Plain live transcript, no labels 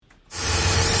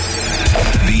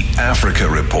Africa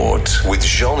Report with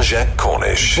Jean-Jacques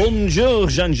Cornish. Bonjour,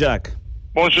 Jean-Jacques.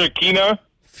 Bonjour, Kino.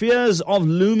 Fears of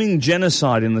looming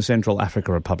genocide in the Central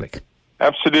African Republic.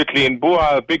 Absolutely. In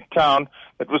Bua, a big town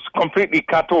that was completely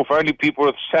cut off. Only people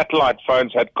with satellite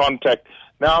phones had contact.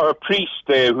 Now a priest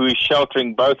there who is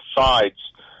sheltering both sides.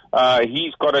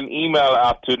 He's got an email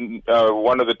out to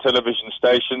one of the television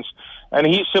stations, and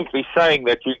he's simply saying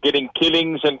that you're getting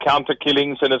killings and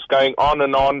counter-killings, and it's going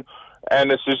on.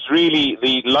 And this is really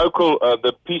the local,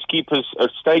 the peacekeepers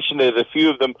stationed there, the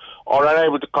few of them, are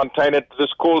unable to contain it.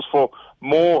 This calls for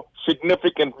more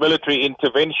significant military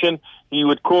intervention. He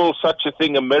would call such a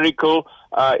thing a miracle.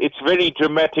 It's very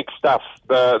dramatic stuff,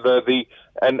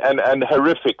 and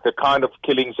horrific, the kind of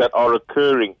killings that are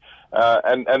occurring.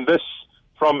 And this,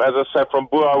 from, as I say, from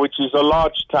Bua, which is a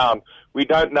large town. We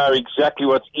don't know exactly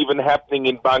what's even happening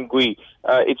in Bangui.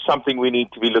 It's something we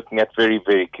need to be looking at very,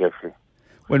 very carefully.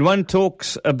 When one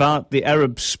talks about the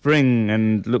Arab Spring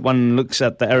and one looks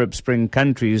at the Arab Spring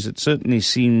countries, it certainly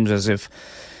seems as if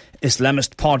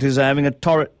Islamist parties are having a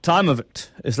torrid time of it.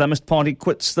 Islamist party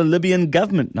quits the Libyan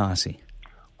government, Nasi.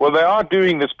 Well, they are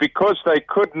doing this because they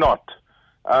could not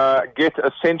get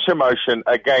a censure motion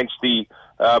against the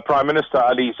Prime Minister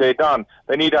Ali Zaidan.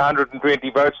 They need 120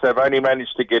 votes. They've only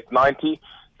managed to get 90.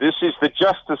 This is the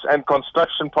Justice and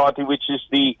Construction Party, which is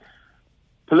the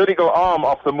political arm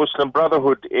of the Muslim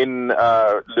Brotherhood in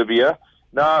Libya.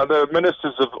 Now, the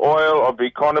ministers of oil, of the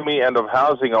economy, and of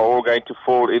housing are all going to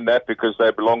fall in that because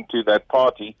they belong to that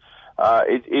party.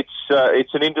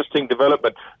 It's an interesting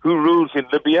development. Who rules in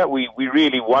Libya? We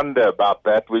really wonder about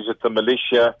that. Was it the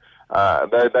militia?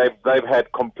 They've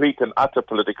had complete and utter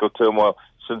political turmoil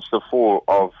since the fall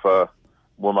of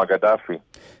Muammar Gaddafi.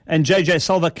 And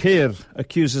Salva Kiir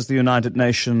accuses the United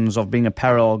Nations of being a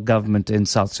parallel government in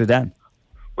South Sudan.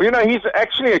 Well, he's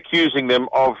actually accusing them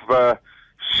of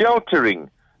sheltering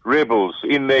rebels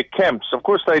in their camps. Of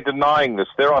course, they're denying this.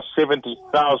 There are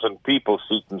 70,000 people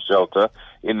seeking shelter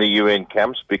in the UN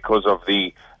camps because of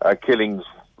the killings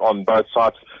on both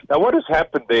sides. Now, what has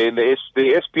happened there in the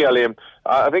SPLM,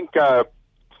 I think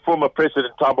former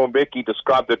President Thabo Mbeki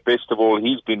described it best of all.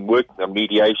 He's been working on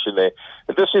mediation there.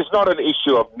 But this is not an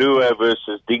issue of Nuer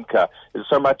versus Dinka. It's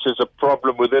so much as a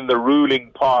problem within the ruling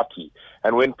party.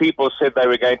 And when people said they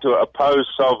were going to oppose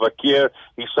Salva Kiir,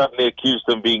 he suddenly accused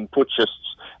them of being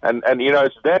putschists. And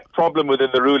it's that problem within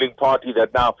the ruling party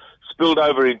that now spilled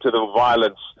over into the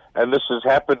violence. And this has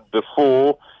happened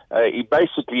before.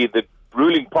 The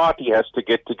ruling party has to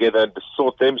get together and to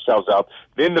sort themselves out.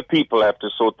 Then the people have to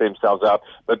sort themselves out.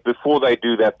 But before they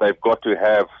do that, they've got to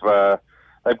have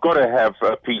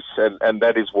peace, and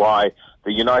that is why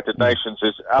the United Nations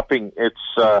is upping its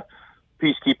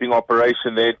peacekeeping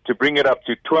operation there to bring it up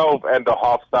to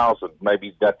 12,500.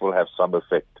 Maybe that will have some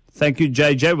effect. Thank you,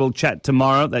 JJ. We'll chat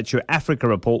tomorrow. That's your Africa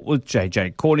Report with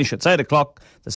JJ Cornish. It's 8 o'clock.